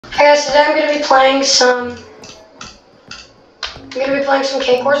Hi guys, today I'm gonna be playing some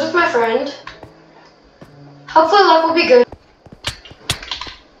Cakewars with my friend. Hopefully luck will be good.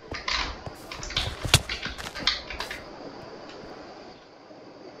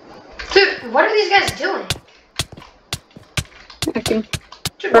 Dude, what are these guys doing? Okay.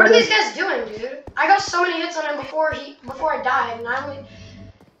 Dude, what are these guys doing, dude? I got so many hits on him before I died, and I only.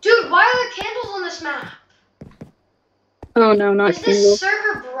 Dude, why are there candles on this map? Oh no, not Is candles. this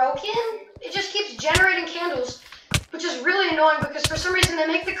server broken? It just keeps generating candles, which is really annoying because for some reason they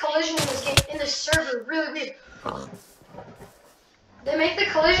make the collision in this server really weird. They make the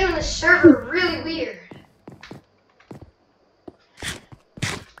collision in this server really weird.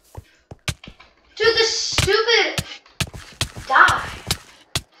 Dude, this stupid die.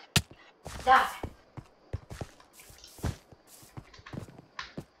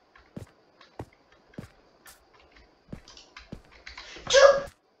 Dude.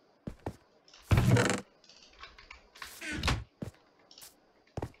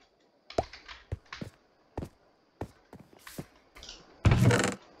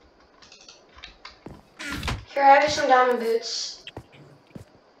 Here, I have some diamond boots.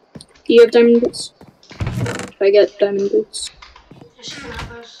 Do you have diamond boots? Should I get diamond boots? I should have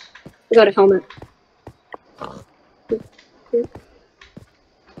those. I got a helmet.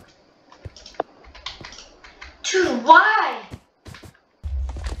 Dude, why?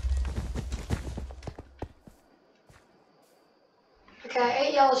 Okay, I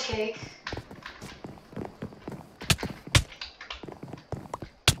ate yellow's cake.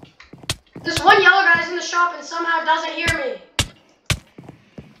 This one yellow guy's in the shop and somehow doesn't hear me.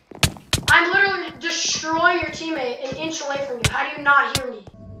 I'm literally destroying your teammate an inch away from you. How do you not hear me?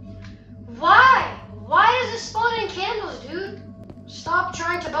 Why? Why is it spawning candles, dude? Stop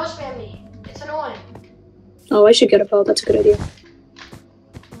trying to bow spam me. It's annoying. Oh, I should get a bow. That's a good idea.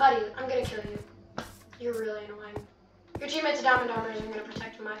 Buddy, I'm gonna kill you. You're really annoying. Your teammate's a diamond armor isn't gonna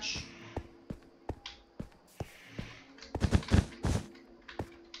protect you much.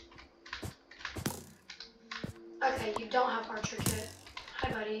 Okay, you don't have archer kit. Hi,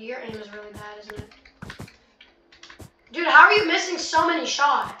 buddy. Your aim is really bad, isn't it? Dude, how are you missing so many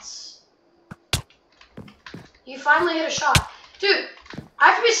shots? You finally hit a shot. Dude, I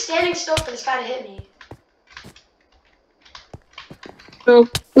have to be standing still for this guy to hit me. Oh,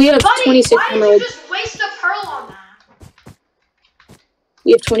 we have Buddy, 26 why emeralds. did you just waste a pearl on that?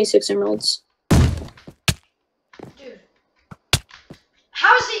 We have 26 emeralds. Dude.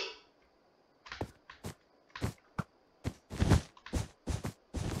 How is he...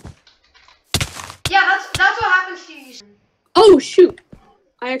 Yeah, that's what happens to you. Oh, shoot.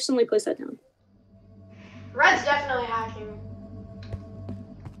 I accidentally placed that down. Red's definitely hacking.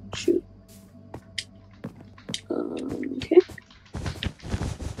 Shoot. Okay.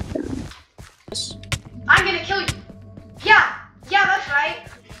 Yes. I'm gonna kill you. Yeah, that's right.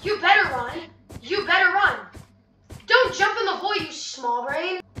 You better run. You better run. Don't jump in the hole, you small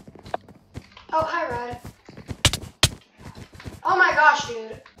brain. Oh, hi, Red. Oh my gosh,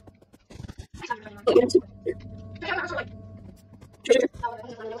 dude.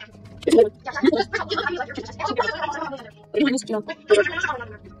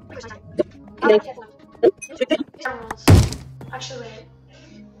 Actually, wait.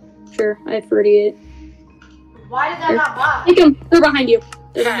 Sure, I have 38. Why did that not buy? Take them. They're behind you.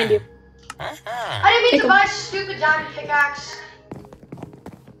 They're behind you. I didn't mean to buy a stupid diamond pickaxe.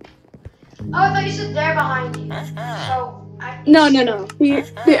 Oh, I thought you said they're behind you. So, No.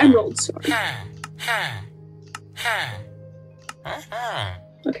 The emeralds.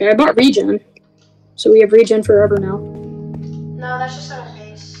 Okay, I bought regen. So we have regen forever now. No, that's just at our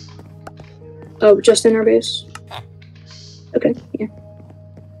base. Oh, just in our base? Okay, yeah.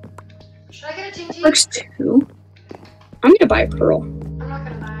 Should I get a TNT? Works too. I'm gonna buy a pearl. I'm not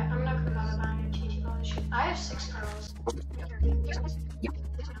gonna buy it. I'm not gonna bother buying a TNT polish. I have 6 pearls.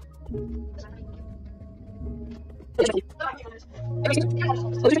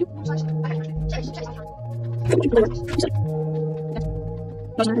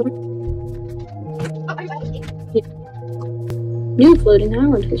 New floating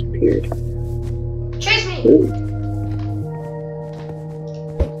island has appeared. Chase me! Ooh.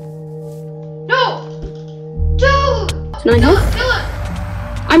 No! Dude! It's 9 health. Kill him!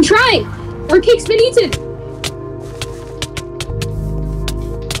 I'm trying! Our cake's been eaten!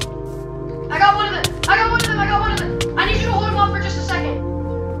 I got one of them! I need you to hold him off for just a second.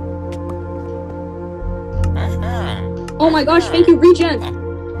 Oh my gosh, thank you, regen!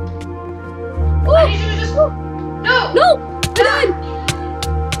 I need you to just... No! No! I died!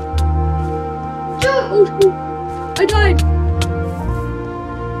 Dude! Oh shoot! I died!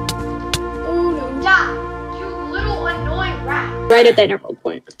 Right at that emerald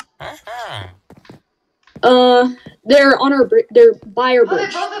point. They're on our they're by our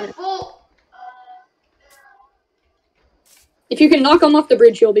bridge. Oh, they both have full. If you can knock them off the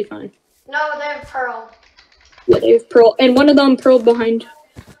bridge, you'll be fine. No, they have pearl. Yeah, they have pearl, and one of them pearled behind.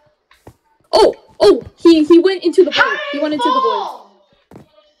 Oh, he went into the void. He went into the void.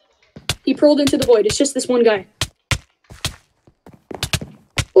 He pearled into the void. It's just this one guy.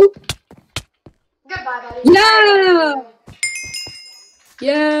 Oh. Goodbye, buddy. Yeah!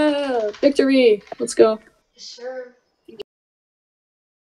 Yeah! Victory! Let's go. Yes, sir.